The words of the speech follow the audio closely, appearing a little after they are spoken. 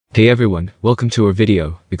Hey everyone, welcome to our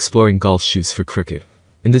video, exploring golf shoes for cricket.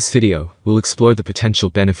 In this video, we'll explore the potential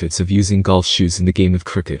benefits of using golf shoes in the game of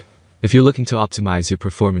cricket. If you're looking to optimize your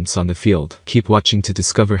performance on the field, keep watching to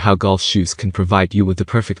discover how golf shoes can provide you with the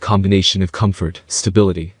perfect combination of comfort,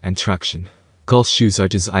 stability, and traction. Golf shoes are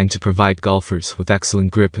designed to provide golfers with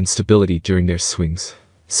excellent grip and stability during their swings.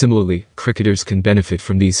 Similarly, cricketers can benefit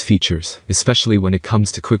from these features, especially when it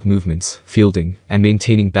comes to quick movements, fielding, and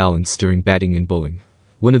maintaining balance during batting and bowling.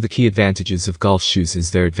 One of the key advantages of golf shoes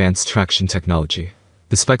is their advanced traction technology.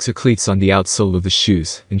 The spikes or cleats on the outsole of the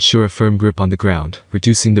shoes ensure a firm grip on the ground,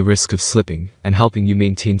 reducing the risk of slipping and helping you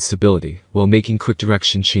maintain stability while making quick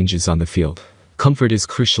direction changes on the field. Comfort is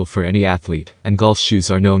crucial for any athlete, and golf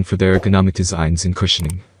shoes are known for their ergonomic designs and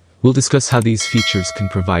cushioning. We'll discuss how these features can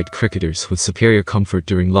provide cricketers with superior comfort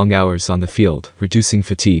during long hours on the field, reducing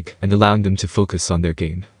fatigue and allowing them to focus on their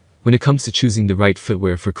game. When it comes to choosing the right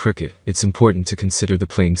footwear for cricket, it's important to consider the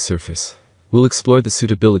playing surface. We'll explore the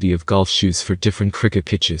suitability of golf shoes for different cricket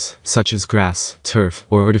pitches, such as grass, turf,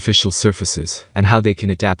 or artificial surfaces, and how they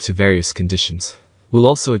can adapt to various conditions. We'll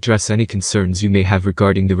also address any concerns you may have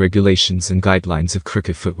regarding the regulations and guidelines of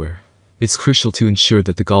cricket footwear. It's crucial to ensure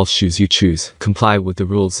that the golf shoes you choose comply with the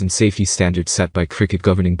rules and safety standards set by cricket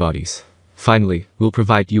governing bodies. Finally, we'll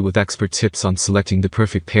provide you with expert tips on selecting the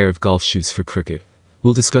perfect pair of golf shoes for cricket.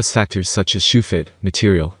 We'll discuss factors such as shoe fit,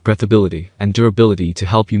 material, breathability, and durability to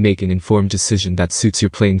help you make an informed decision that suits your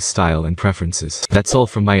playing style and preferences. That's all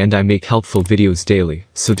from my end. I make helpful videos daily,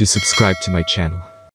 so do subscribe to my channel.